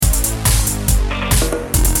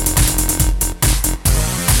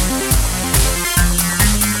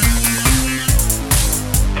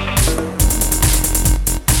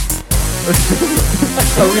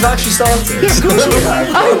Oh, we've actually started. Of course we have.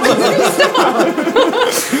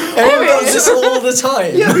 Everyone does this all the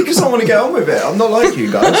time. Yeah, because I want to get on with it. I'm not like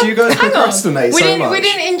you guys. You guys procrastinate so much. We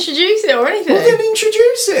didn't introduce it or anything. Well, then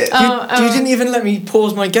introduce it. You didn't even let me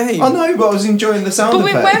pause my game. I know, but I was enjoying the sound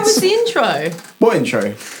effects. Where was the intro? What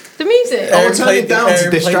intro? The music. I'll turn it down to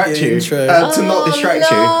distract you. To not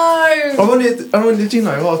distract you. I wanted, you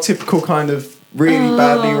know, our typical kind of really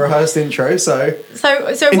badly rehearsed intro, so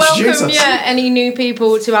welcome, any new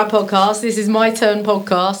people to our podcast. This is My Turn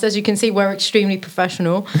podcast. As you can see, we're extremely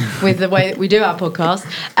professional with the way that we do our podcast.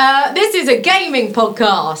 This is a gaming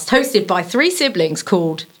podcast hosted by three siblings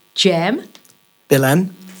called Jem,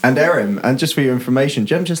 Bilen, and Erin. And just for your information,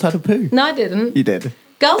 Jem just had a poo. No, I didn't. You did.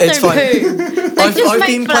 Girls It's don't fine. poo. I've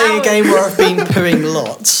been playing a game where I've been pooing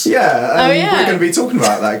lots. Yeah, we're going to be talking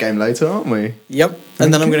about that game later, aren't we? Yep.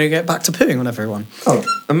 And then I'm going to get back to pooing on everyone. Oh,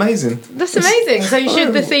 amazing. That's amazing. So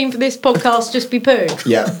should the theme for this podcast just be poo?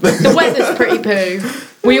 Yeah. The weather's pretty poo.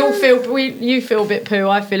 We all feel, you feel a bit poo,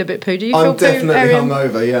 I feel a bit poo. Do you feel I'm poo, definitely Erin?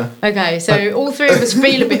 hungover, yeah. Okay, so all three of us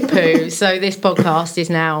feel a bit poo, so this podcast is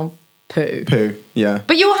now poo. Poo, yeah.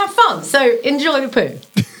 But you'll have fun, so enjoy the poo.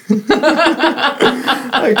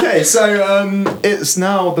 Okay, so it's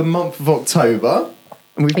now the month of October,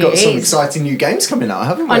 and we've got some exciting new games coming out,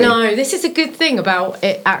 haven't we? I know, this is a good thing about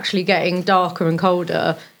it actually getting darker and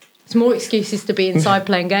colder. There's more excuses to be inside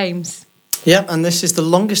playing games. Yep, and this is the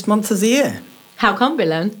longest month of the year. How come,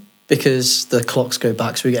 Bilen? Because the clocks go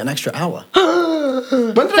back, so we get an extra hour. When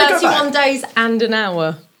did they go 31 back? days and an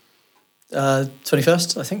hour.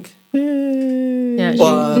 21st, I think. Yeah,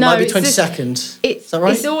 Well, might be 22nd. Is that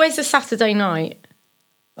right? It's always a Saturday night.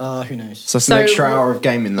 Who knows? So it's an extra hour of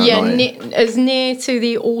gaming that night. As near to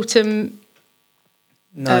the autumn.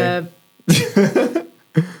 No.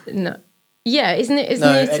 No. Yeah, isn't it?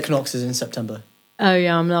 No, equinox is in September. Oh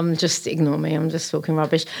yeah, I'm just ignore me. I'm just talking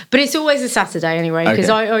rubbish. But it's always a Saturday anyway. Because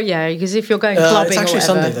because if you're going clubbing, it's actually or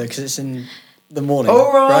whatever, Sunday though, because it's in the morning.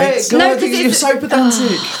 All right. God, No, 'cause you're so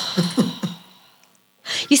pedantic.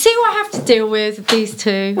 You see what I have to deal with these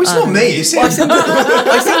two. Well, it's not me. You see, I think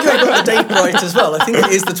I got the date right as well. I think it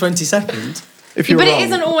is the 22nd. if you're but wrong. it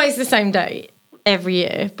isn't always the same date every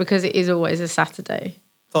year because it is always a Saturday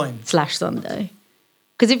Fine. / Sunday.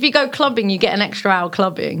 Because if you go clubbing, you get an extra hour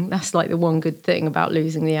clubbing. That's like the one good thing about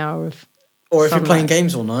losing the hour of. Or if sunlight. you're playing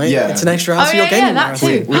games all night, Yeah. it's an extra hour Oh, to your yeah, gaming that marathon.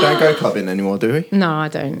 too. We don't go clubbing anymore, do we? No, I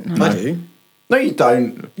don't. No. I do. No, you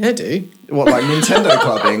don't. Yeah, I do. What, like Nintendo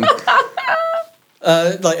clubbing?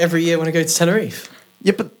 Like every year when I go to Tenerife.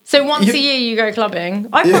 Yeah, but So once a year you go clubbing.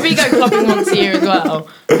 I probably go clubbing once a year as well.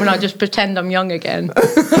 When I just pretend I'm young again.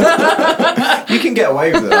 you can get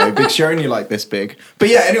away with it though, because you're only like this big. But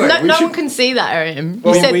yeah, anyway. No one can see that, Erin.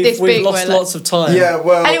 Well, You said this we've big. lost we're like- lots of time. Yeah,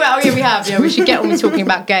 well. Anyway, we have. Yeah, we should get on with talking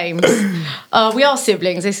about games. We are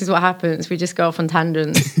siblings. This is what happens. We just go off on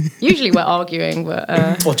tangents. Usually we're arguing,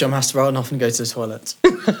 but Or John has to run off and go to the toilet.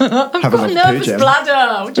 Have a nervous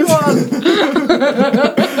bladder. What do you want?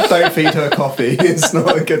 Don't feed her coffee. It's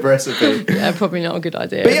not a good recipe. Yeah, probably not a good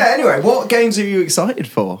idea. But yeah, anyway, what games are you excited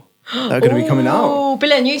for that are going to be coming out? Oh,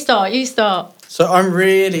 Bilen, you start. So I'm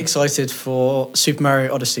really excited for Super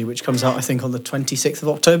Mario Odyssey, which comes out, I think, on the 26th of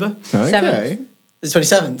October. Okay. 7th. The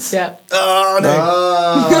 27th? Yeah. Oh, no.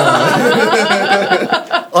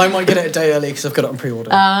 Ah. I might get it a day early because I've got it on pre-order.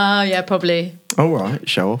 Yeah, probably. All right,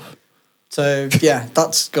 show off. So, yeah,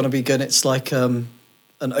 that's going to be good. It's like an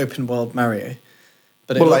open world Mario.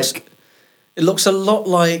 But it Well, looks a lot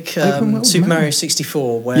like Open world Super Mario. Mario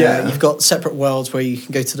 64, where you've got separate worlds where you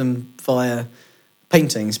can go to them via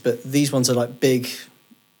paintings, but these ones are like big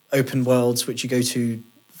open worlds which you go to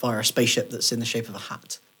via a spaceship that's in the shape of a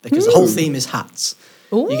hat. Because the whole theme is hats.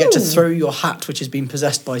 Ooh. You get to throw your hat, which has been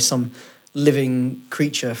possessed by some living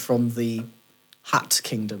creature from the Hat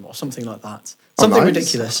Kingdom or something like that. Something nice.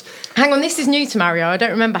 ridiculous. Hang on, this is new to Mario. I don't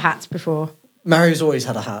remember hats before. Mario's always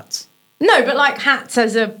had a hat. No, but like hats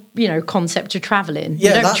as a concept of travelling.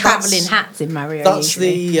 Yeah, you don't travel that's- in hats in Mario. That's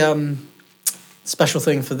usually. the special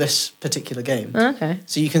thing for this particular game. Okay.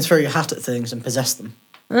 So you can throw your hat at things and possess them.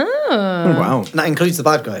 Oh, wow. And that includes the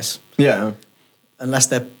bad guys. Yeah. Unless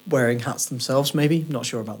they're wearing hats themselves, maybe. Not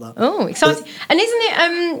sure about that. Oh, exciting! And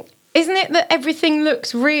isn't it that everything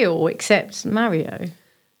looks real except Mario?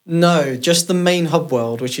 No, just the main hub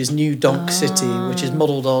world, which is New Donk City, which is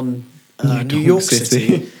modelled on New York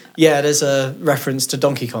City. Yeah, there's a reference to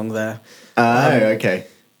Donkey Kong there. Okay.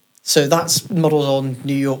 So that's modelled on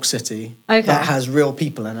New York City. Okay. That has real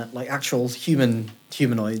people in it, like actual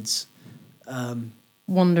humanoids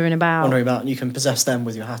Wandering about. and you can possess them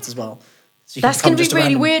with your hat as well. So That's going to be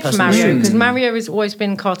really weird for Mario because Mario has always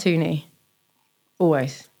been cartoony.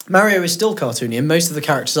 Always. Mario is still cartoony, and most of the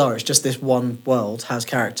characters are. It's just this one world has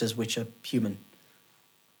characters which are human.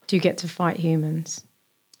 Do you get to fight humans?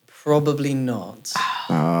 Probably not.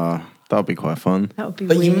 That'd be quite fun. That would be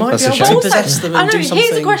but weird. you might be able to possess them and do something.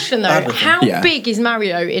 Here's a question though. How Yeah. big is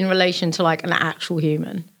Mario in relation to like an actual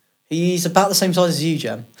human? He's about the same size as you,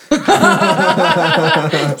 Jem.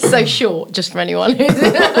 So short, just for anyone who's...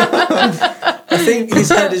 I think his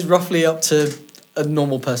head is roughly up to a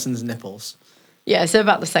normal person's nipples. Yeah, so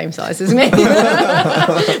about the same size as me.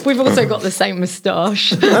 We've also got the same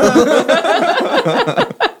moustache.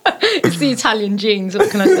 It's the Italian genes, what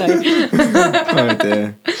can I say? Oh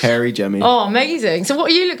dear. Hairy Jemmy. Oh, amazing. So what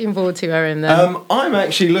are you looking forward to, Erin, then? I'm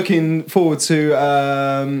actually looking forward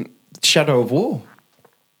to Shadow of War.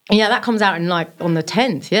 Yeah, that comes out in like on the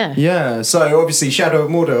 10th, yeah. Yeah, so obviously Shadow of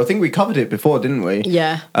Mordor, I think we covered it before, didn't we?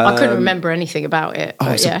 Yeah, I couldn't remember anything about it.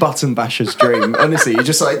 It's a button basher's dream. Honestly, you're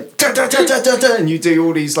just like, da, da, da, da, da, da, and you do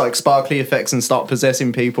all these like sparkly effects and start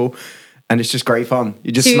possessing people. And it's just great fun.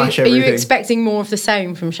 You just smash everything. Are you expecting more of the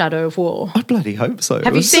same from Shadow of War? I bloody hope so.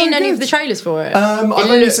 Have you seen any of the trailers for it? I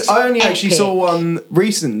only actually saw one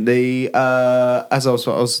recently as I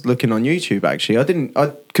was looking on YouTube. Actually,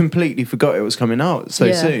 I completely forgot it was coming out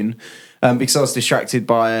so soon because I was distracted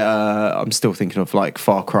by. I'm still thinking of like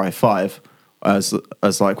Far Cry 5 as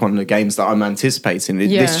like one of the games that I'm anticipating.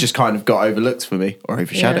 This just kind of got overlooked for me or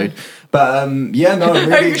overshadowed. Yeah. But I'm really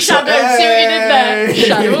overshadowed. See what you did there?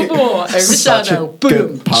 Shadow of War. Such a Overshadowed.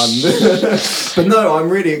 good pun. But no, I'm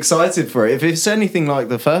really excited for it. If it's anything like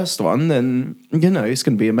the first one, then it's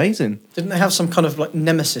going to be amazing. Didn't they have some kind of like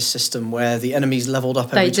nemesis system where the enemies leveled up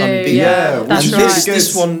every They time you do, beat yeah. them? That's right.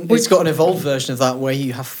 This one, it's got an evolved version of that where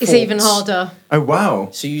you have forts. It's even harder. Oh wow!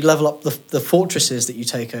 So you level up the fortresses that you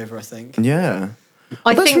take over, I think. Yeah.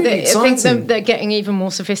 I think exciting. they're getting even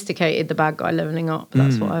more sophisticated. The bad guy leveling up.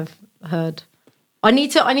 That's what I've heard. I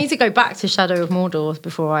need to go back to Shadow of Mordor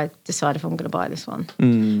before I decide if I'm going to buy this one.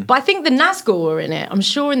 But I think the Nazgul are in it. I'm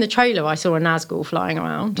sure in the trailer I saw a Nazgul flying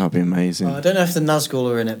around. That'd be amazing. I don't know if the Nazgul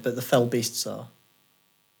are in it, but the Fell Beasts are.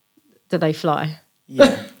 Do they fly?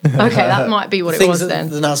 Yeah. Okay, that might be what it was then.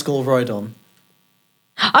 The Nazgul ride on.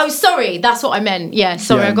 Oh, sorry, that's what I meant. Yeah,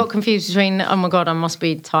 sorry, Yeah. I got confused between. Oh my god, I must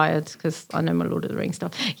be tired because I know my Lord of the Rings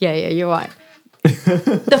stuff. Yeah, you're right.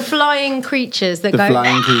 The flying creatures that The go.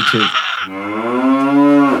 flying creatures.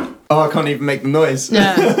 Oh, I can't even make the noise.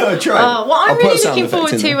 Yeah. Try. Well, I'm I'll put a really sound looking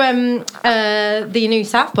forward effect in to the new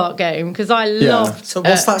South Park game because I loved So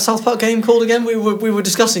what's that South Park game called again? We were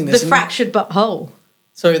discussing the this. Fractured Butthole.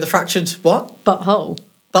 Sorry, the fractured what? Butthole.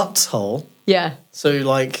 Butthole. Yeah, So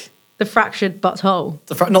like the fractured butthole.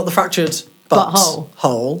 not the fractured Butthole.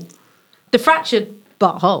 hole. The fractured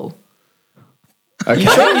butthole. Okay. You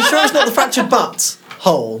sure it's not the fractured butt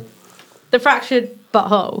hole? The fractured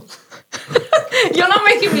butthole. You're not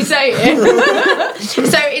making me say it.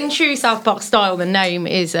 So in true South Park style, the name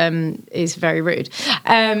is very rude.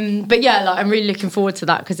 But yeah, like I'm really looking forward to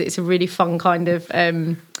that because it's a really fun kind of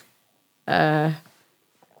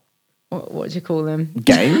what do you call them?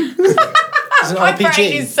 Game? It's an My RPG.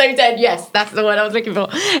 brain is so dead. Yes, that's the word I was looking for.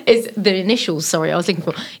 It's the initials. Sorry, I was looking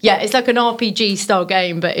for. Yeah, it's like an RPG style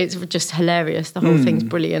game, but it's just hilarious. The whole thing's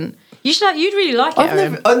brilliant. You'd really like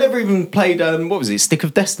it. I never even played. What was it? Stick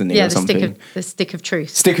of Destiny or something? The Stick of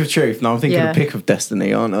Truth. Stick of Truth. No, I'm thinking of Pick of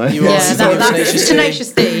Destiny, aren't I? You are. Yeah, that's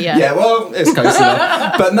Tenacious D. Yeah. Yeah, well, it's close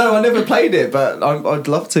enough. But no, I never played it, but I'd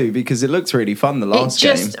love to because it looks really fun. The last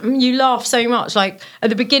game. You laugh so much. Like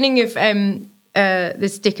at the beginning of the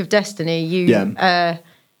Stick of Destiny,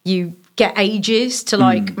 you get ages to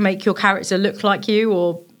like make your character look like you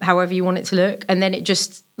or however you want it to look, and then it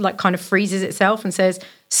just like kind of freezes itself and says,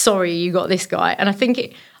 "Sorry, you got this guy." And I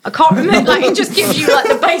can't remember. Like it just gives you like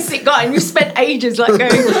the basic guy, and you spent ages like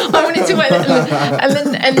going, "I wanted to wear that,"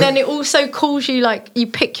 and then it also calls you like you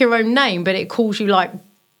pick your own name, but it calls you like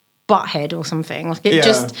Butthead or something. Like it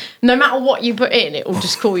just, no matter what you put in, it will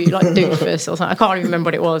just call you like Doofus or something. I can't even remember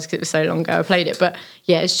what it was because it was so long ago I played it. But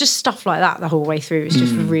yeah, it's just stuff like that the whole way through. It's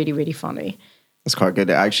just really, really funny. That's quite good.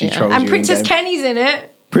 It actually trolls and you. Princess in-game. Kenny's in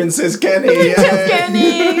it. Princess Kenny. Princess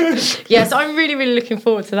Kenny. Yeah, so I'm really, really looking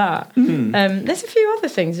forward to that. There's a few other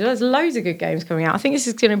things. There's loads of good games coming out. I think this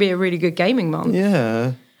is going to be a really good gaming month.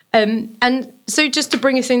 Yeah. And so just to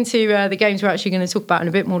bring us into the games we're actually going to talk about in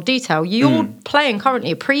a bit more detail, you're playing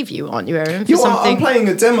currently a preview, aren't you, Erin? I'm playing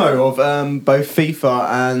a demo of both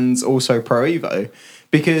FIFA and also Pro Evo.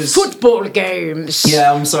 Because football games.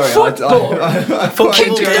 Yeah, I'm sorry. Football.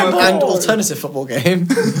 Football game and alternative football game.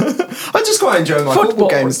 I just quite enjoy my football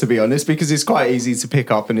games, to be honest, because it's quite easy to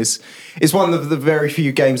pick up, and it's one of the very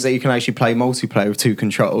few games that you can actually play multiplayer with two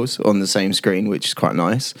controls on the same screen, which is quite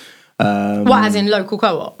nice. As in local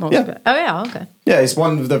co-op multiplayer? Yeah. Oh yeah, okay. Yeah, it's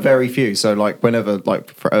one of the very few. So like whenever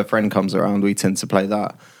like a friend comes around, we tend to play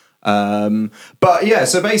that. But yeah,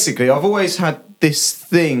 so basically, I've always had this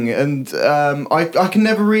thing, and I can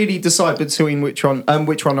never really decide between which one I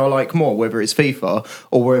like more, whether it's FIFA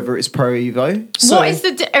or whether it's Pro Evo. So, what is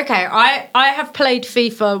the okay? I have played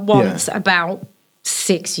FIFA once about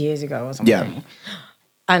 6 years ago or something. Yeah.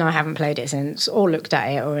 And I haven't played it since or looked at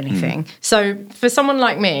it or anything. So for someone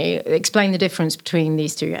like me, explain the difference between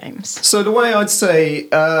these two games. So the way I'd say,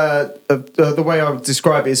 the way I would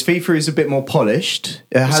describe it is FIFA is a bit more polished.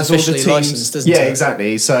 It has all the teams. Licensed, isn't it?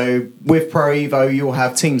 Exactly. So with Pro Evo, you'll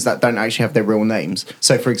have teams that don't actually have their real names.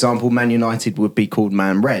 So for example, Man United would be called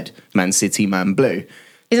Man Red, Man City, Man Blue.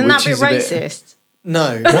 Isn't that a bit racist?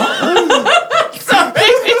 No. What? Sorry.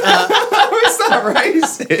 How is that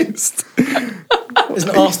racist?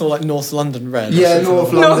 Isn't Arsenal like North London Red? Yeah,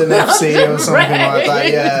 North London FC or something like that.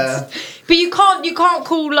 Yeah. But you can't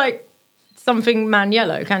call like something Man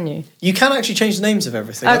Yellow, can you? You can actually change the names of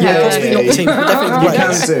everything. Okay. Possibly not the team, but definitely the You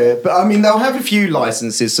players. can do it, but I mean they'll have a few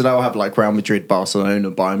licenses, so they'll have like Real Madrid, Barcelona,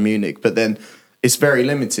 Bayern Munich, but then it's very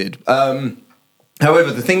limited.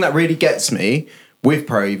 However, the thing that really gets me with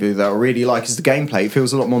Pro Evo that I really like is the gameplay. It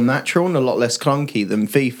feels a lot more natural and a lot less clunky than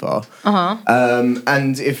FIFA.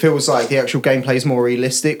 And it feels like the actual gameplay is more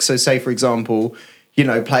realistic. So say, for example, you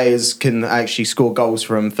know, players can actually score goals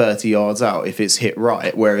from 30 yards out if it's hit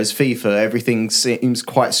right. Whereas FIFA, everything seems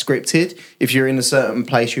quite scripted. If you're in a certain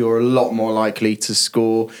place, you're a lot more likely to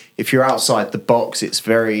score. If you're outside the box, it's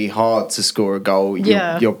very hard to score a goal.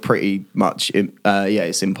 You're pretty much,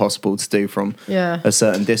 it's impossible to do from a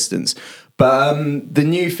certain distance. But the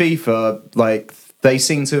new FIFA, like, they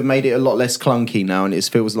seem to have made it a lot less clunky now, and it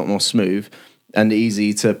feels a lot more smooth and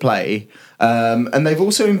easy to play. And they've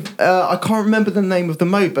also, I can't remember the name of the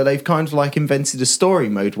mode, but they've kind of like invented a story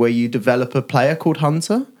mode where you develop a player called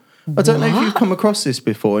Hunter. I don't know if you've come across this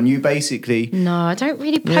before, and you basically... No, I don't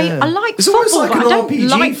really play... Yeah. I like It's football, almost like but an I don't RPG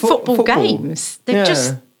like football football. games. They're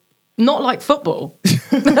just not like football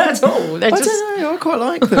at all. They're I just... don't know, I quite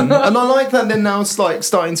like them. And I like that they're now like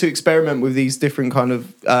starting to experiment with these different kind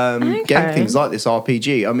of game things like this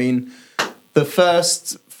RPG. I mean, the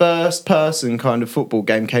first person kind of football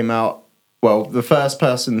game came out, well, the first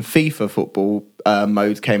person FIFA football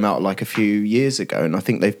mode came out like a few years ago, and I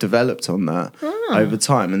think they've developed on that over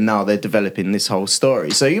time, and now they're developing this whole story.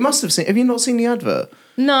 So you must have you not seen the advert?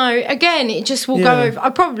 No, again, it just will go over... I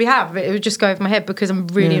probably have, but it would just go over my head because I'm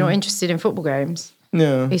really not interested in football games.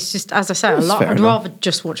 Yeah. It's just, as I say, I'd rather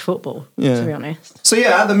just watch football, to be honest. So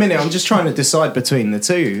yeah, at the minute, I'm just trying to decide between the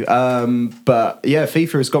two. But yeah,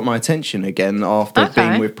 FIFA has got my attention again after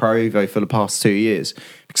being with Pro Evo for the past 2 years,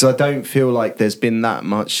 because I don't feel like there's been that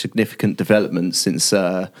much significant development since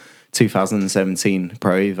 2017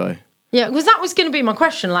 Pro Evo. Yeah, because that was going to be my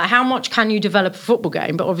question. Like, how much can you develop a football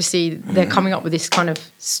game? But obviously, they're coming up with this kind of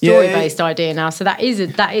story-based idea now. So that is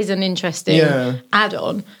an interesting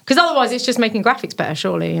add-on. Because otherwise, it's just making graphics better,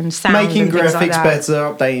 surely, and sound. Making and things graphics like that. better,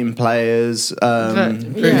 updating players,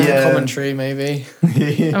 commentary maybe.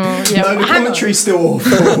 No, the commentary's still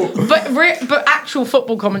awful. but actual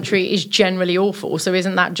football commentary is generally awful. So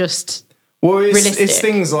isn't that just? Well, it's realistic?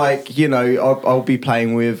 things like, you know, I'll be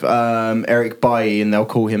playing with Eric Bailly and they'll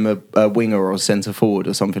call him a winger or a centre forward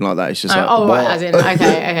or something like that. It's just right, as in,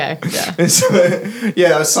 okay, yeah. So,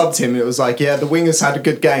 I subbed him. It was like, the wingers had a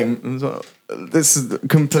good game. I was like, this is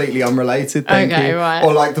completely unrelated. Thank you. Right.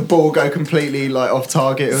 Or like the ball go completely like off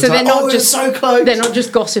target. It was So like, they're not just so close. They're not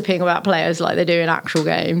just gossiping about players like they do in actual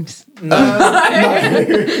games. No.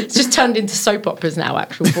 It's just turned into soap operas now.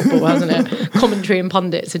 Actual football, hasn't it? Commentary and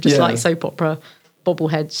pundits are just like soap opera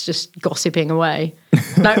bobbleheads, just gossiping away.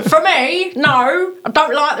 No, for me, no. I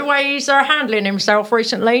don't like the way he's handling himself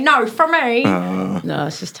recently. No, for me. No,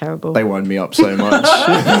 it's just terrible. They wind me up so much.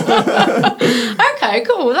 Okay,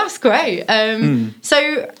 cool. That's great.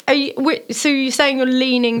 So you're saying you're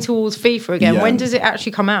leaning towards FIFA again. Yeah. When does it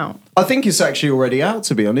actually come out? I think it's actually already out,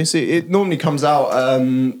 to be honest. It normally comes out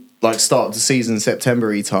like start of the season,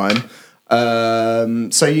 September-y time.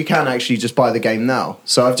 So you can actually just buy the game now.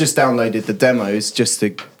 So I've just downloaded the demos just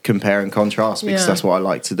to compare and contrast, because that's what I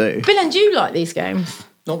like to do. Bill, do you like these games?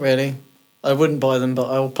 Not really. I wouldn't buy them, but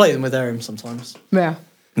I'll play them with Erin sometimes. Yeah.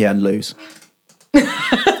 Yeah, and lose.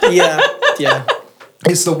 Yeah.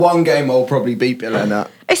 It's the one game I'll probably beat Bill in at.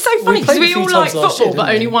 It's so funny because played a we few all like times last football, year, but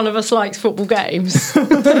didn't only we? one of us likes football games.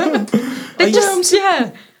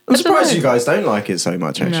 I'm surprised you guys don't like it so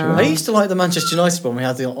much, actually. No. I used to like the Manchester United one we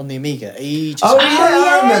had on the Amiga. I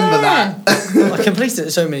remember that. I completed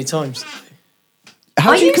it so many times.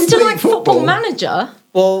 How I do you used to complete like Football Manager.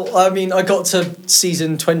 Well, I mean, I got to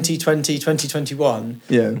season 2020, 2021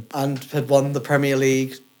 and had won the Premier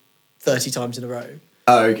League 30 times in a row.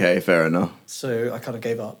 Oh, okay, fair enough. So I kind of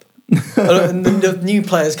gave up. And the new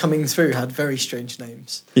players coming through had very strange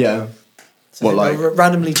names. Yeah. So what, like?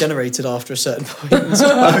 Randomly generated after a certain point.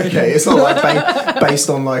 Okay, it's not like based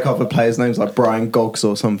on like other players' names like Brian Goggs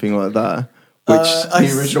or something like that,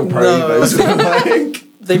 which the original Pro Evos were like.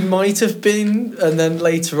 They might have been, and then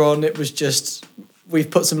later on it was just,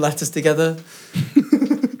 we've put some letters together.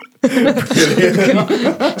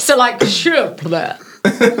 So like, Schürrle.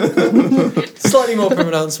 Slightly more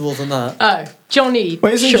pronounceable than that. Oh, Johnny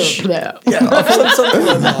Schürrle. Yeah, I've done something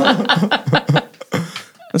like that.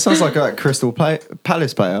 That sounds like a Crystal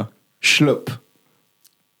Palace player. Schlupp.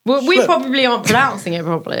 Well, we probably aren't pronouncing it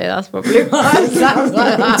properly. That's probably why it sounds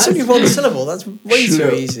like that. It's only one syllable. That's way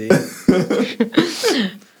too easy.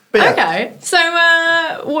 Okay, so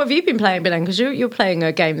what have you been playing, Bilen? Because you're playing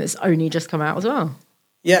a game that's only just come out as well.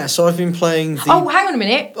 Yeah, so I've been playing the... Oh, hang on a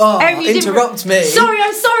minute. Interrupt me. Sorry,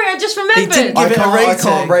 I'm sorry, I just remembered. He didn't give it a rating. I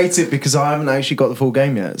can't rate it because I haven't actually got the full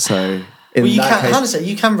game yet, so... You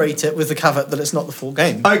can rate it with the caveat that it's not the full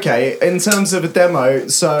game. Okay, in terms of a demo,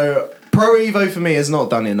 so Pro Evo for me has not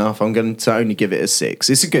done enough. I'm going to only give it a 6.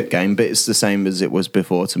 It's a good game, but it's the same as it was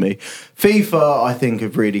before to me. FIFA, I think,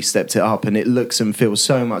 have really stepped it up, and it looks and feels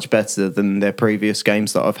so much better than their previous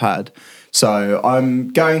games that I've had. So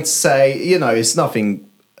I'm going to say, it's nothing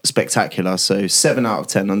spectacular, so 7 out of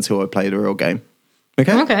 10 until I play the real game.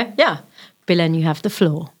 Okay, yeah. Bilen, you have the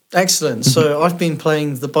floor. Excellent. So I've been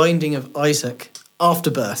playing The Binding of Isaac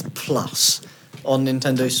Afterbirth Plus on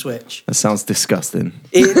Nintendo Switch. That sounds disgusting.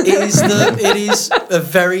 It is a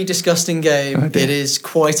very disgusting game. It is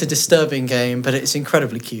quite a disturbing game, but it's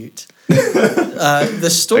incredibly cute. The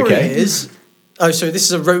story is... Oh, so this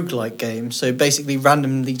is a roguelike game. So basically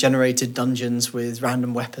randomly generated dungeons with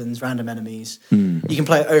random weapons, random enemies. You can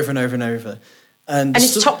play it over and over and over. And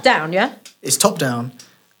it's top down, yeah? It's top down.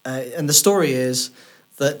 And the story is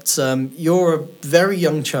that you're a very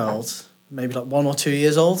young child, maybe like 1 or 2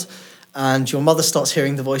 years old, and your mother starts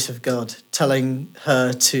hearing the voice of God telling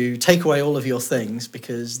her to take away all of your things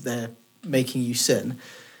because they're making you sin.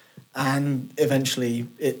 And eventually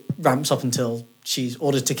it ramps up until she's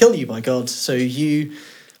ordered to kill you by God. So you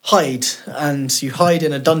hide, and you hide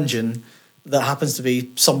in a dungeon that happens to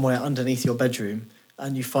be somewhere underneath your bedroom,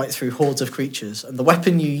 and you fight through hordes of creatures. And the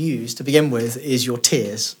weapon you use to begin with is your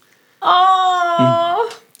tears. Oh.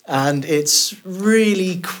 And it's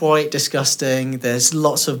really quite disgusting. There's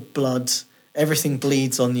lots of blood. Everything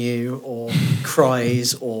bleeds on you, or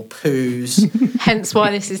cries, or poos. Hence why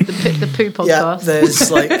this is the poo podcast. Yeah, there's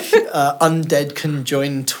like undead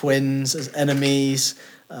conjoined twins as enemies.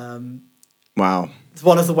 Wow.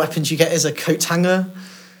 One of the weapons you get is a coat hanger.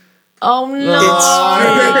 Oh no!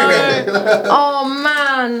 It's really good. Oh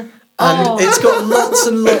man! And it's got lots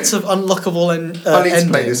and lots of unlockable endings. I need to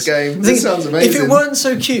play this game. This sounds amazing. If it weren't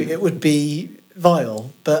so cute, it would be vile.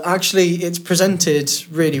 But actually, it's presented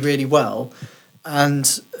really, really well.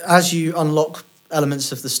 And as you unlock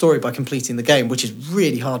elements of the story by completing the game, which is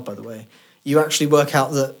really hard, by the way, you actually work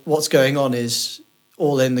out that what's going on is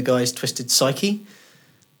all in the guy's twisted psyche.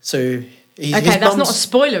 So that's not a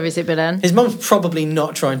spoiler, is it, Bilen? His mum's probably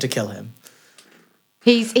not trying to kill him.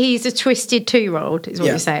 He's a twisted 2-year-old, is what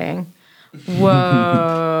you're saying.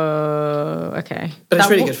 Whoa. Okay. But it's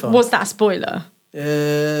really good fun. Was that a spoiler?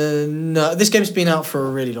 No, this game's been out for a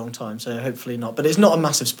really long time, so hopefully not. But it's not a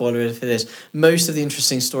massive spoiler if it is. Most of the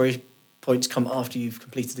interesting story points come after you've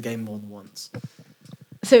completed the game more than once.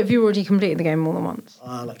 So have you already completed the game more than once?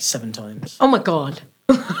 Like 7 times. Oh my God.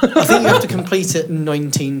 I think you have to complete it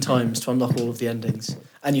 19 times to unlock all of the endings.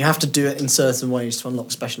 And you have to do it in certain ways to unlock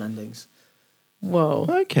special endings. Whoa.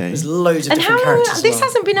 Okay. There's loads of different characters as this well.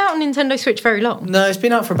 hasn't been out on Nintendo Switch very long. No, it's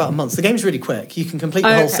been out for about a month. The game's really quick. You can complete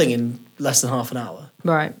the whole thing in less than half an hour.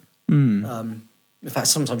 Right. In fact,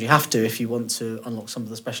 sometimes you have to if you want to unlock some of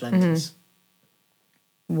the special endings.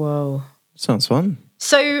 Whoa. Sounds fun.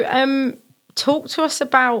 So, talk to us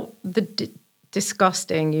about the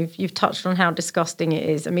disgusting. You've touched on how disgusting it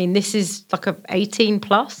is. I mean, this is like a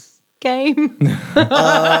 18+ game.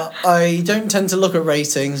 I don't tend to look at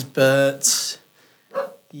ratings, but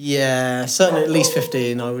yeah, certainly at least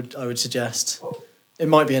 15. I would suggest. It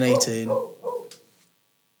might be an 18.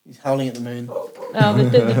 He's howling at the moon. Oh,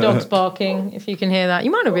 the dog's barking. If you can hear that,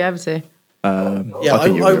 you might not be able to.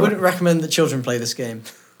 I wouldn't recommend that children play this game.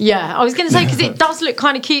 Yeah, I was going to say, because it does look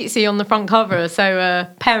kind of cutesy on the front cover, so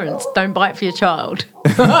parents, don't bite for your child.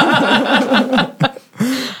 Okay,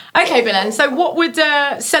 Bilen, so what would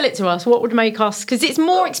sell it to us? What would make us... Because it's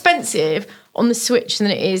more expensive on the Switch than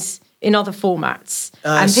it is in other formats,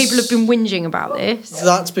 and people have been whinging about this.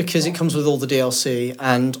 That's because it comes with all the DLC,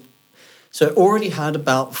 and so it already had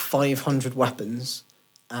about 500 weapons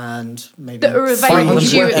and maybe that are available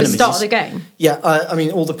to you at the start of the game. Yeah, I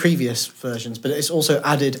mean all the previous versions, but it's also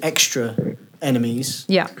added extra enemies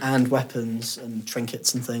and weapons and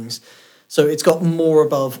trinkets and things. So it's got more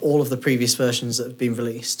above all of the previous versions that have been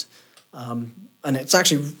released. And it's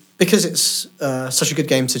actually, because it's such a good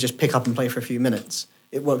game to just pick up and play for a few minutes,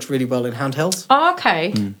 it works really well in handheld. Oh,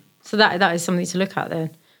 okay. So that is something to look at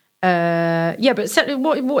then. But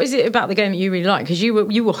what is it about the game that you really like? Because you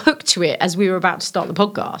were hooked to it as we were about to start the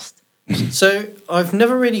podcast. So I've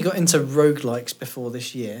never really got into roguelikes before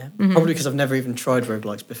this year, probably because I've never even tried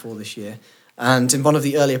roguelikes before this year. And in one of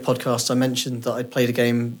the earlier podcasts, I mentioned that I'd played a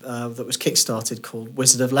game that was kickstarted called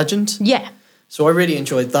Wizard of Legend. Yeah. So I really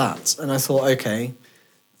enjoyed that. And I thought, okay,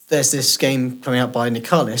 there's this game coming out by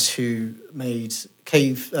Nicalis who made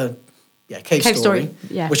Cave Story,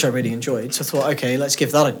 which I really enjoyed. So I thought, okay, let's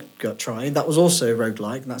give that a try. That was also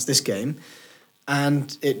roguelike, and that's this game.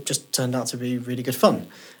 And it just turned out to be really good fun.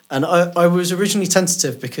 And I was originally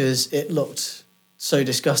tentative because it looked so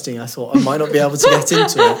disgusting. I thought I might not be able to get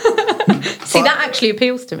into it. See, that actually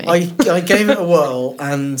appeals to me. I gave it a whirl,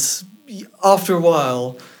 and after a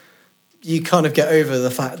while, you kind of get over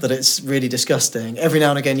the fact that it's really disgusting. Every now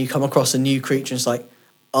and again, you come across a new creature, and it's like,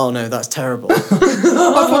 oh no, that's terrible. Then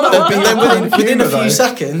within a few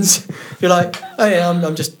seconds, you're like, oh yeah,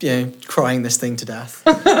 I'm just crying this thing to death.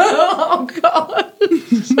 Oh God.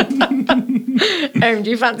 Do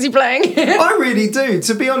you fancy playing it? I really do.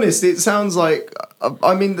 To be honest, it sounds like,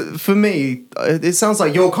 I mean, for me, it sounds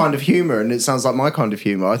like your kind of humour, and it sounds like my kind of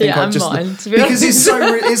humour. I think I'd just mine, because it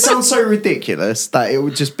sounds so ridiculous that it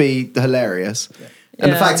would just be hilarious. Yeah.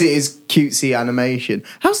 And the fact it is cutesy animation.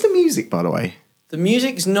 How's the music, by the way? The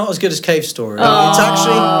music's not as good as Cave Story.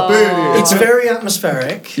 It's very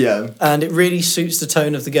atmospheric. Yeah. And it really suits the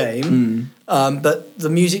tone of the game. But the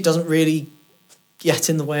music doesn't really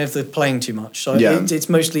get in the way of the playing too much. So it's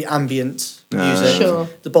mostly ambient music. Sure.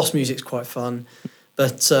 The boss music's quite fun.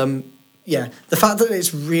 But the fact that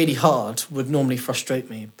it's really hard would normally frustrate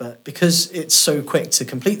me. But because it's so quick to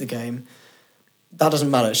complete the game, that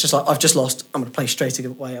doesn't matter. It's just like, I've just lost, I'm going to play straight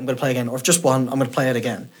away, I'm going to play again. Or I've just won, I'm going to play it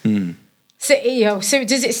again. So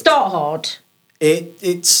does it start hard?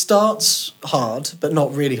 It starts hard, but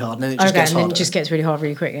not really hard, and then it just gets harder. And then it just gets really hard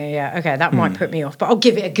really quickly. Yeah, okay, that might put me off, but I'll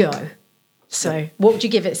give it a go. So, what would you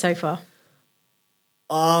give it so far?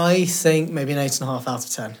 I think maybe an 8.5 out of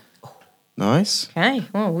 10. Nice. Okay,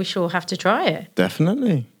 well, we shall have to try it.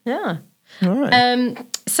 Definitely. Yeah. All right.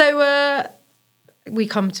 So we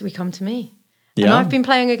come to me. Yeah. And I've been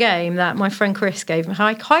playing a game that my friend Chris gave me.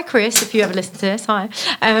 Hi, Chris, if you ever listen to this. Hi.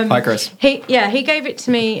 Hi, Chris. He gave it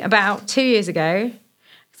to me about 2 years ago.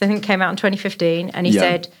 Because I think it came out in 2015. And he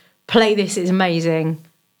said, play this, it's amazing.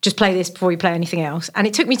 Just play this before you play anything else. And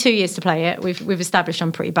it took me 2 years to play it. We've established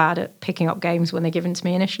I'm pretty bad at picking up games when they're given to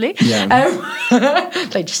me initially. Yeah.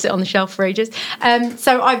 They just sit on the shelf for ages.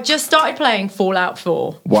 So I've just started playing Fallout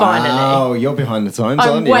 4, wow, finally. You're behind the times,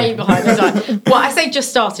 aren't I'm you? way behind the time. Well, I say just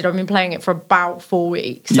started. I've been playing it for about 4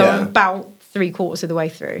 weeks. So I'm about 3/4 of the way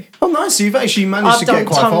through. Oh, nice. So you've actually managed to get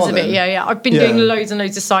quite far. I've done tons of it, yeah. I've been doing loads and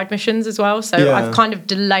loads of side missions as well. So I've kind of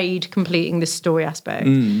delayed completing the story aspect.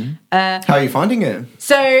 How are you finding it?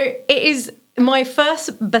 So it is my first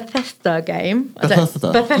Bethesda game.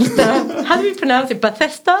 Bethesda. How do you pronounce it?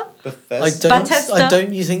 Bethesda? I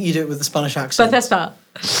don't think you do it with the Spanish accent. Bethesda.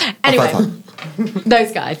 Anyway,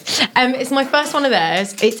 those guys. It's my first one of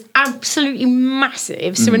theirs. It's absolutely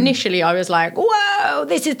massive. So initially I was like, whoa,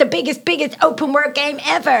 this is the biggest open world game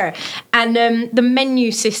ever. And the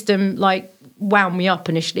menu system wound me up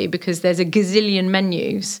initially because there's a gazillion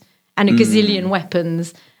menus and a gazillion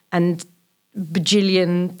weapons and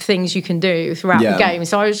bajillion things you can do throughout the game.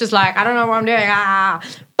 So I was just like, I don't know what I'm doing.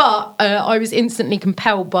 But I was instantly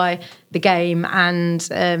compelled by the game and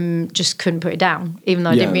just couldn't put it down, even though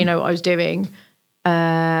I didn't really know what I was doing.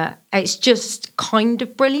 It's just kind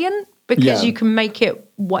of brilliant because you can make it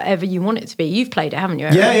whatever you want it to be. You've played it, haven't you,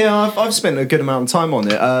 Eric? Yeah, I've spent a good amount of time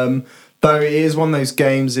on it. Though it is one of those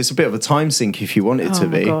games, it's a bit of a time sink if you want it to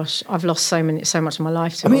be. Oh my gosh, I've lost so much of my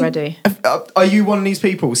life to it already. Are you one of these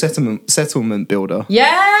people, settlement builder?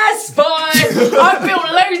 Yes, boy! I've built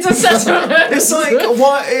loads of settlements. It's like,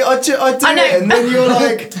 why? I do it, and then you're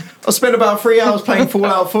like, I spent about 3 hours playing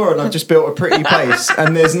Fallout 4 and I've just built a pretty place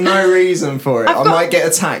and there's no reason for it. I might get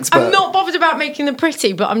attacked, but... I'm not bothered about making them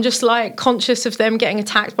pretty, but I'm just conscious of them getting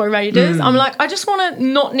attacked by raiders. I'm like, I just want to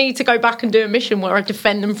not need to go back and do a mission where I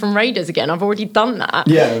defend them from raiders again. I've already done that.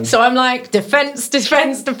 Yeah. So I'm like, defense,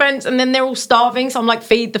 and then they're all starving. So I'm like,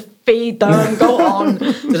 feed feed them, go on.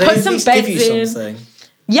 Do Put they some give beds you in. something?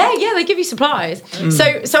 Yeah, they give you supplies.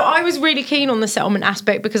 So I was really keen on the settlement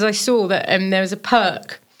aspect because I saw that there was a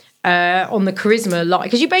perk on the charisma line,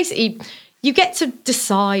 because you get to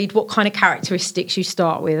decide what kind of characteristics you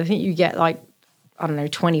start with. I think you get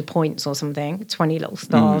 20 points or something, 20 little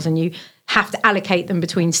stars, and you have to allocate them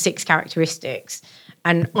between 6 characteristics.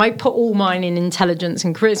 And I put all mine in intelligence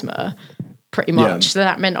and charisma, pretty much. Yeah. So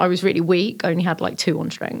that meant I was really weak. I only had 2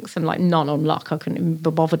 on strength and none on luck. I couldn't even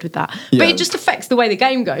be bothered with that. Yeah. But it just affects the way the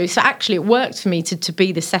game goes. So actually it worked for me to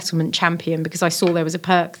be the settlement champion, because I saw there was a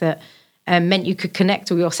perk that meant you could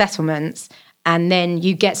connect all your settlements and then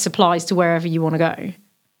you get supplies to wherever you want to go.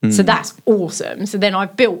 So that's awesome. So then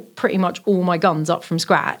I've built pretty much all my guns up from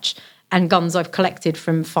scratch, and guns I've collected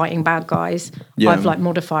from fighting bad guys, I've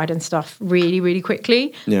modified and stuff really, really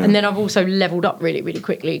quickly. Yeah. And then I've also leveled up really, really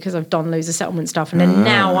quickly because I've done loads of settlement stuff. And then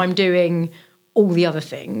now I'm doing all the other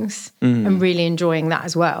things and really enjoying that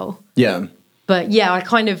as well. Yeah. But yeah, I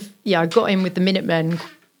got in with the Minutemen.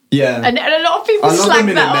 Yeah. And a lot of people slag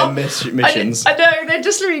that off. Missions. I know, they're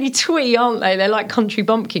just really twee, aren't they? They're like country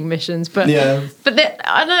bumpkin missions. But I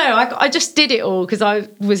don't know, I just did it all because I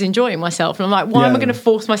was enjoying myself. And I'm like, why am I going to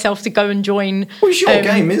force myself to go and join... Well, it's your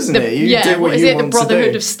game, isn't it? You do what you want to do. The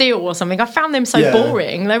Brotherhood of Steel or something. I found them so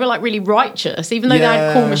boring. They were really righteous. Even though they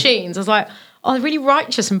had cool machines, I was like, oh, they're really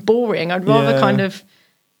righteous and boring. I'd rather kind of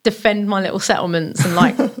defend my little settlements and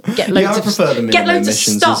get loads of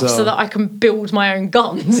stuff so that I can build my own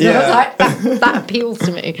guns. Yeah. And I was like, that appeals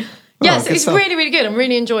to me. Yes, it's really, really good. I'm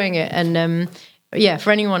really enjoying it. And for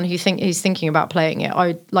anyone who's thinking about playing it,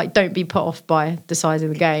 I don't be put off by the size of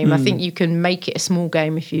the game. I think you can make it a small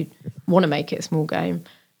game if you want to make it a small game.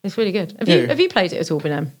 It's really good. Have you played it at all,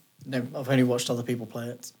 Benem? No, I've only watched other people play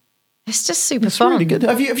it. It's just super fun. Really good.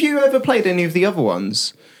 Have you ever played any of the other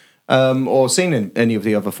ones? Or seen any of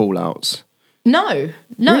the other Fallouts? No.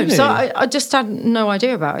 Really? So I just had no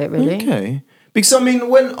idea about it, really. Okay. Because,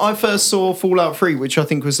 when I first saw Fallout 3, which I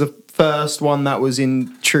think was the first one that was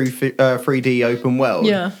in true 3D open world,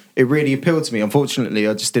 it really appealed to me. Unfortunately,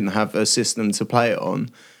 I just didn't have a system to play it on.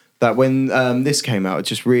 That when this came out, it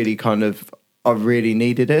just really I really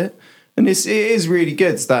needed it. And it is really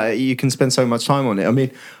good that you can spend so much time on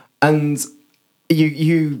it. And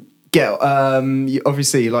you get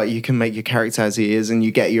obviously you can make your character as he is, and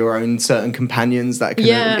you get your own certain companions that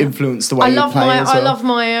can influence the way you play. I love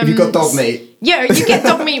my. Have you got dog meat? Yeah, you get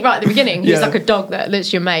dog meat right at the beginning. He's like a dog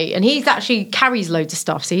that's your mate, and he's actually carries loads of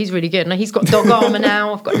stuff, so he's really good. And he's got dog armor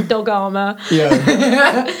now. I've got dog armor.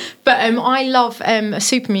 Yeah. But I love a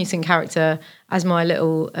super mutant character as my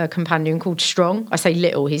little companion called Strong. I say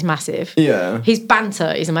little, he's massive. Yeah. His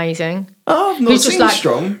banter is amazing. Oh, I've not seen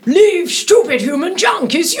Strong. Leave stupid human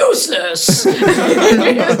junk is useless.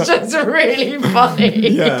 It's just really funny.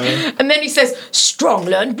 Yeah. And then he says, Strong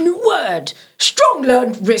learned new word. Strong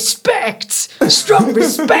learned respect. Strong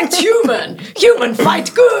respect human. Human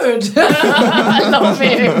fight good. I love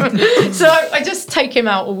him. So I just take him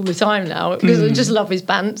out all the time now because I just love his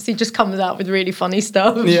bants. He just comes out with really funny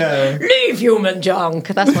stuff. Yeah. Leave human junk.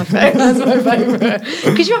 That's my favourite.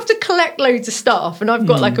 Because you have to collect loads of stuff, and I've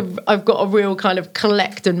got I've got a real kind of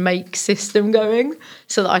collect and make system going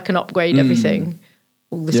so that I can upgrade everything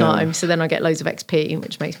all the time. So then I get loads of XP,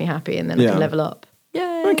 which makes me happy, and then I can level up.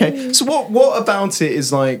 Yay. Okay. So what about it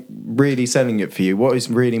is really selling it for you? What is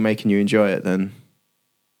really making you enjoy it then?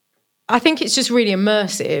 I think it's just really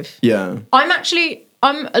immersive. Yeah.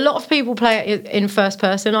 A lot of people play it in first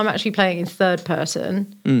person. I'm actually playing in third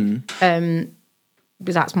person.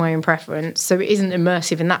 Because that's my own preference. So it isn't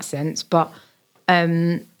immersive in that sense, but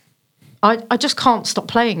I just can't stop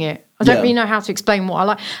playing it. I don't really know how to explain what I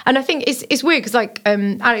like. And I think it's weird because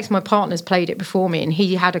Alex, my partner's played it before me, and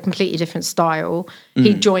he had a completely different style.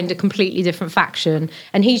 He joined a completely different faction,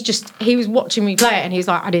 and he was watching me play it, and he's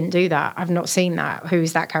like, I didn't do that. I've not seen that. Who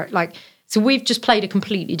is that character? So we've just played a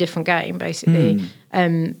completely different game, basically,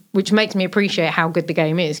 which makes me appreciate how good the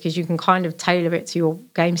game is, because you can kind of tailor it to your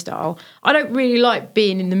game style. I don't really like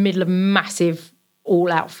being in the middle of massive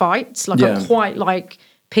all-out fights. I quite like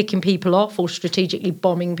picking people off or strategically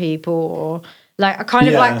bombing people, or I kind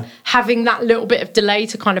of like having that little bit of delay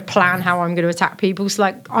to kind of plan how I'm going to attack people.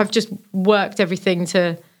 So I've just worked everything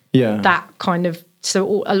to that kind of,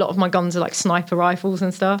 so a lot of my guns are sniper rifles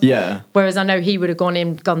and stuff. Yeah. Whereas I know he would have gone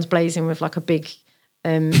in guns blazing with a big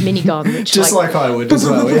minigun, which just like I would as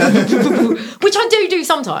well, yeah. Which I do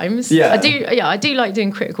sometimes. Yeah. I do like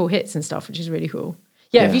doing critical hits and stuff, which is really cool.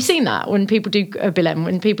 Yeah. Have you seen that when people do Bilem,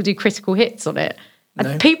 when people do critical hits on it?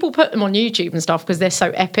 No. People put them on YouTube and stuff because they're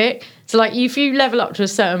so epic. So like if you level up to a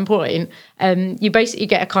certain point, you basically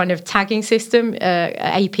get a kind of tagging system,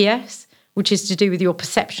 APS, which is to do with your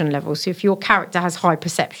perception level. So if your character has high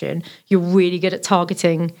perception, you're really good at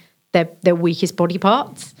targeting their weakest body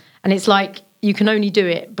parts. And it's like you can only do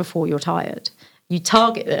it before you're tired. You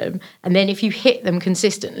target them, and then if you hit them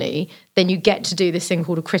consistently, then you get to do this thing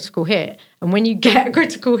called a critical hit. And when you get a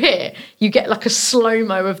critical hit, you get like a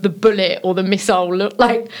slow-mo of the bullet or the missile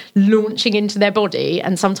like launching into their body,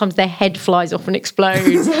 and sometimes their head flies off and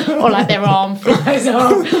explodes, or like their arm flies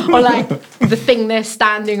off, or like the thing they're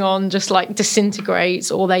standing on just like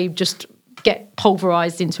disintegrates, or they just get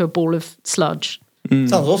pulverized into a ball of sludge.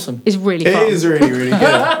 Sounds awesome. It's really fun. It is really, really good.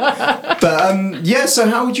 But yeah, so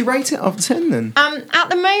how would you rate it out of 10 then? At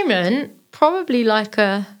the moment, probably like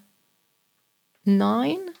a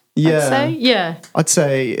 9. Yeah. I'd say. Yeah. I'd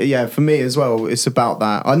say, yeah, for me as well, it's about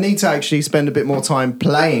that. I need to actually spend a bit more time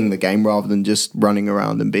playing the game rather than just running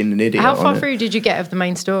around and being an idiot. How far through did you get of the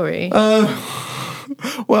main story?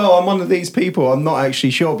 Well, I'm one of these people. I'm not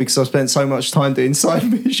actually sure because I've spent so much time doing side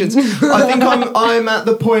missions. I think I'm at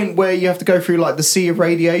the point where you have to go through like the sea of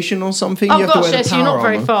radiation or something. Oh you have gosh, to wear yes, the you're power not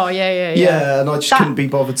very armor. far. Yeah. Yeah, and I just couldn't be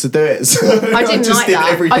bothered to do it. So I didn't just like did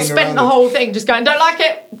that. everything I spent around the it. whole thing just going, don't like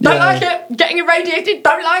it, don't like it, getting irradiated,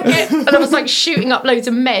 don't like it. And I was like shooting up loads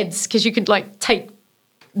of meds because you could like take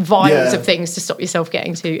vials of things to stop yourself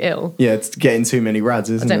getting too ill. Yeah, it's getting too many rads,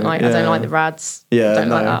 isn't it? I don't like the rads. Yeah, don't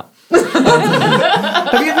like no. that.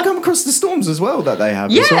 Have you ever come across the storms as well that they have?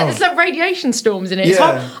 Yeah, as well? there's like radiation storms in it. It's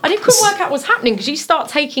Yeah. hard. I couldn't work out what's happening because you start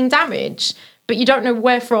taking damage, but you don't know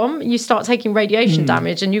where from. You start taking radiation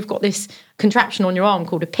damage, and you've got this contraption on your arm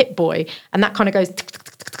called a Pip Boy, and that kind of goes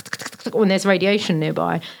when there's radiation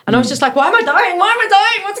nearby. And I was just like, why am I dying? Why am I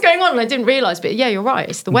dying? What's going on? And I didn't realise, but yeah, you're right.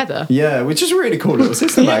 It's the weather. Yeah, which is a really cool little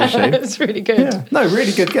system, actually. It's really good. Yeah. No,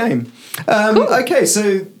 really good game. Okay,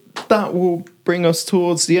 so that will bring us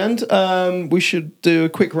towards the end. We should do a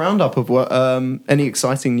quick roundup of what any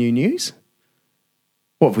exciting new news.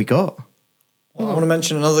 What have we got? Well, I want to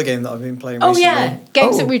mention another game that I've been playing Oh, recently. yeah.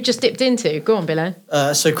 Games that we've just dipped into. Go on, Billo.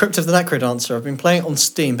 So Crypt of the Necrodancer. I've been playing it on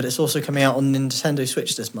Steam, but it's also coming out on Nintendo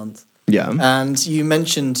Switch this month. Yeah. And you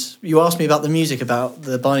asked me about the music, about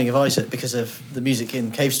the Binding of Isaac, because of the music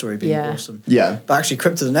in Cave Story being awesome. Yeah. But actually,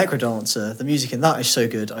 Crypt of the Necrodancer, the music in that is so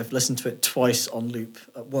good. I've listened to it twice on loop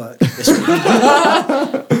at work this week.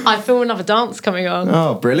 I feel another dance coming on.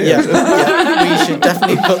 Oh, brilliant. Yeah, we should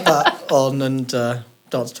definitely put that on and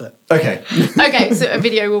dance to it. Okay. Okay, so a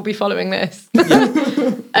video will be following this.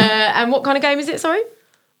 And what kind of game is it, sorry?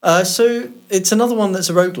 So it's another one that's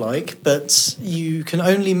a roguelike, but you can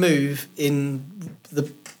only move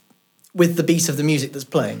with the beat of the music that's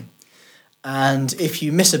playing. And if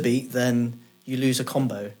you miss a beat, then you lose a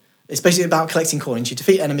combo. It's basically about collecting coins. You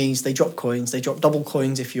defeat enemies, they drop coins. They drop double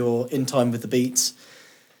coins if you're in time with the beats.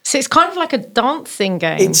 So it's kind of like a dancing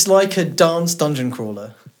game. It's like a dance dungeon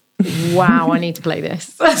crawler. Wow, I need to play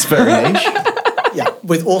this. It's very niche. Yeah,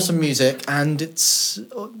 with awesome music, and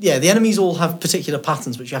the enemies all have particular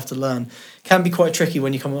patterns which you have to learn. Can be quite tricky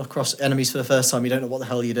when you come across enemies for the first time. You don't know what the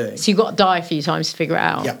hell you're doing. So you've got to die a few times to figure it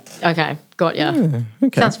out. Yeah. Okay, got ya. Yeah,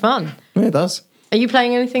 okay. Sounds fun. Yeah, it does. Are you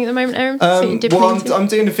playing anything at the moment, Aaron? I'm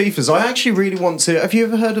doing the FIFAs. I actually really want to. Have you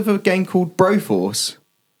ever heard of a game called Broforce?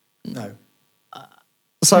 No.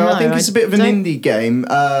 So No, I think it's a bit of an don't- indie game.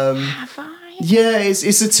 Have I? Yeah, it's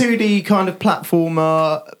a 2D kind of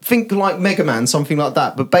platformer. Think like Mega Man, something like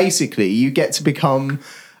that. But basically, you get to become.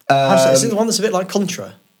 Is it the one that's a bit like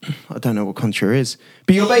Contra? I don't know what Contra is,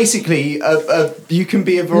 but you're basically you can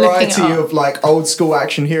be a variety Looking it up. of like old school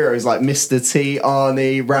action heroes like Mr. T,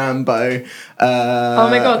 Arnie, Rambo. Oh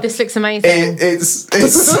my god, this looks amazing. It's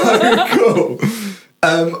so cool.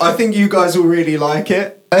 I think you guys will really like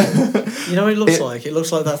it. You know what it looks like? It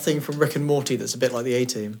looks like that thing from Rick and Morty that's a bit like the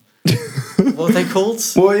A-Team. What are they called?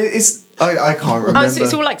 Well, it's I can't remember. Oh, so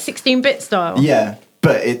it's all like 16-bit style. Yeah,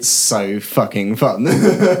 but it's so fucking fun.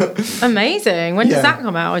 Amazing. When does that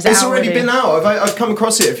come out? Is it It's out already been out. I've come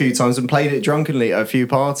across it a few times and played it drunkenly at a few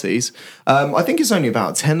parties. I think it's only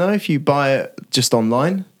about £10 if you buy it just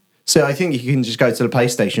online. So I think you can just go to the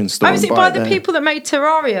PlayStation store. Oh, is and it buy by the there. people that made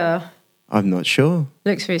Terraria? I'm not sure.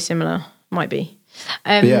 Looks very similar. Might be.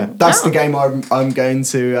 But yeah, that's the game I'm going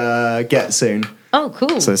to get soon. Oh,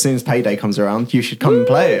 cool. So as soon as Payday comes around, you should come and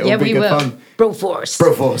play it. It'll be good fun. Broforce.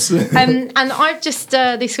 Broforce. And I've just,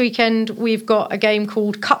 this weekend, we've got a game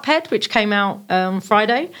called Cuphead, which came out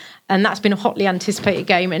Friday. And that's been a hotly anticipated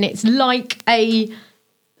game. And it's like a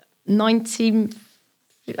 1950s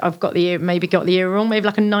I've got the year wrong, maybe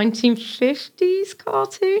like a 1950s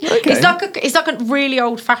cartoon. Okay. It's like a really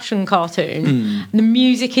old-fashioned cartoon. The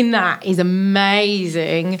music in that is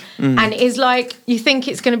amazing, and it's like you think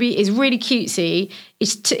it's going to be. It's really cutesy.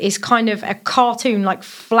 It's kind of a cartoon, like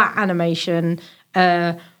flat animation,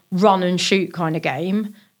 run and shoot kind of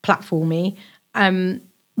game, platformy.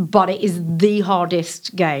 But it is the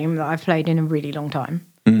hardest game that I've played in a really long time.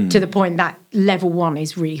 To the point that level 1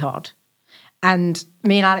 is really hard. And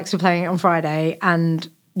me and Alex were playing it on Friday, and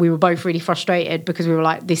we were both really frustrated because we were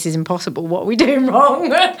like, this is impossible. What are we doing wrong?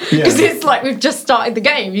 Because it's like we've just started the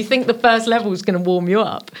game. You think the first level is going to warm you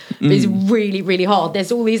up. But it's really, really hard.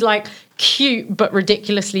 There's all these like cute but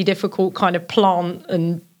ridiculously difficult kind of plant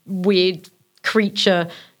and weird creature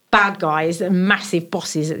bad guys and massive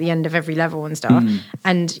bosses at the end of every level and stuff.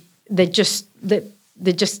 And they just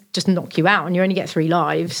knock you out, and you only get 3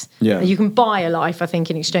 lives. Yeah. You can buy a life, I think,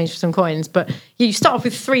 in exchange for some coins, but you start off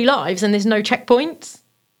with 3 lives and there's no checkpoints.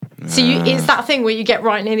 So it's that thing where you get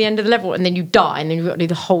right near the end of the level and then you die, and then you've got to do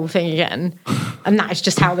the whole thing again. And that is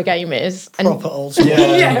just how the game is. And Proper old school.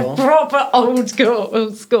 yeah, proper old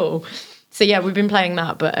school. So yeah, we've been playing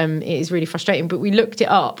that, but it is really frustrating. But we looked it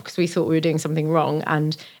up because we thought we were doing something wrong,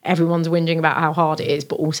 and everyone's whinging about how hard it is,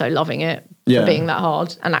 but also loving it for being that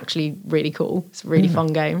hard, and actually really cool. It's a really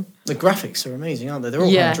fun game. The graphics are amazing, aren't they? They're all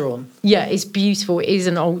hand drawn. Yeah, it's beautiful. It is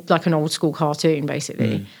an old school cartoon,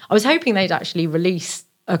 basically. I was hoping they'd actually release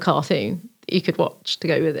a cartoon that you could watch to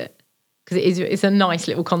go with it, because it's a nice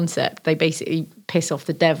little concept. They basically piss off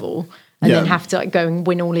the devil and then have to like go and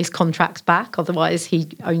win all his contracts back, otherwise he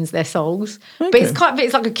owns their souls. Okay. But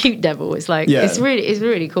it's like a cute devil. It's like it's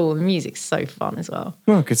really cool. The music's so fun as well.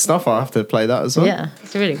 Well, good stuff. I'll have to play that as well. Yeah,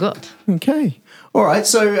 it's really good. Okay. All right,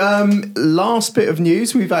 so last bit of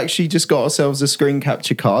news, we've actually just got ourselves a screen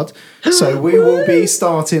capture card. So we will be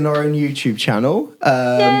starting our own YouTube channel.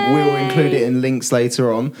 We will include it in links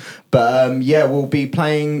later on. But we'll be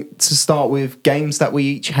playing, to start with, games that we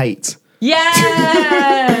each hate.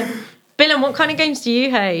 Yeah! Billen, what kind of games do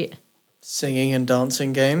you hate? Singing and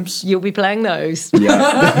dancing games. You'll be playing those.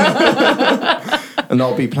 Yeah. And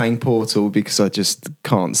I'll be playing Portal because I just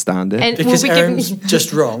can't stand it. And because Erin's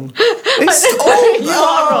just wrong. I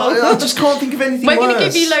just can't think of anything We're worse. going to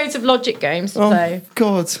give you loads of Logic games to play.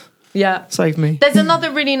 God. Yeah. Save me. There's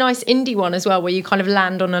another really nice indie one as well, where you kind of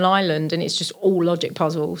land on an island and it's just all Logic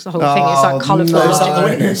puzzles. The whole thing is like colourful. No, is that The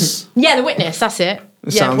Witness? Yeah, The Witness, that's it.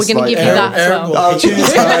 Sounds we're going to give you that as well. Oh,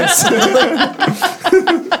 cheers, guys.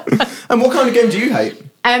 And what kind of game do you hate?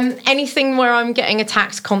 Anything where I'm getting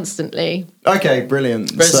attacked constantly. Okay,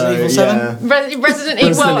 brilliant. Resident Evil 7? Resident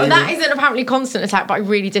Evil. Well, that isn't apparently constant attack, but I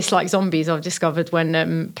really dislike zombies. I've discovered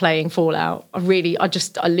when playing Fallout. I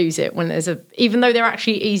lose it when even though they're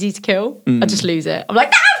actually easy to kill, I just lose it. I'm like,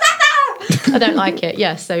 no! I don't like it.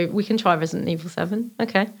 Yeah, so we can try Resident Evil 7.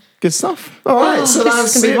 Okay. Good stuff. All right, so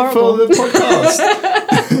that's it horrible. for the podcast.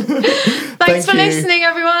 Thanks for listening,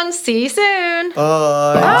 everyone. See you soon.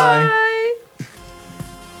 Bye. Bye.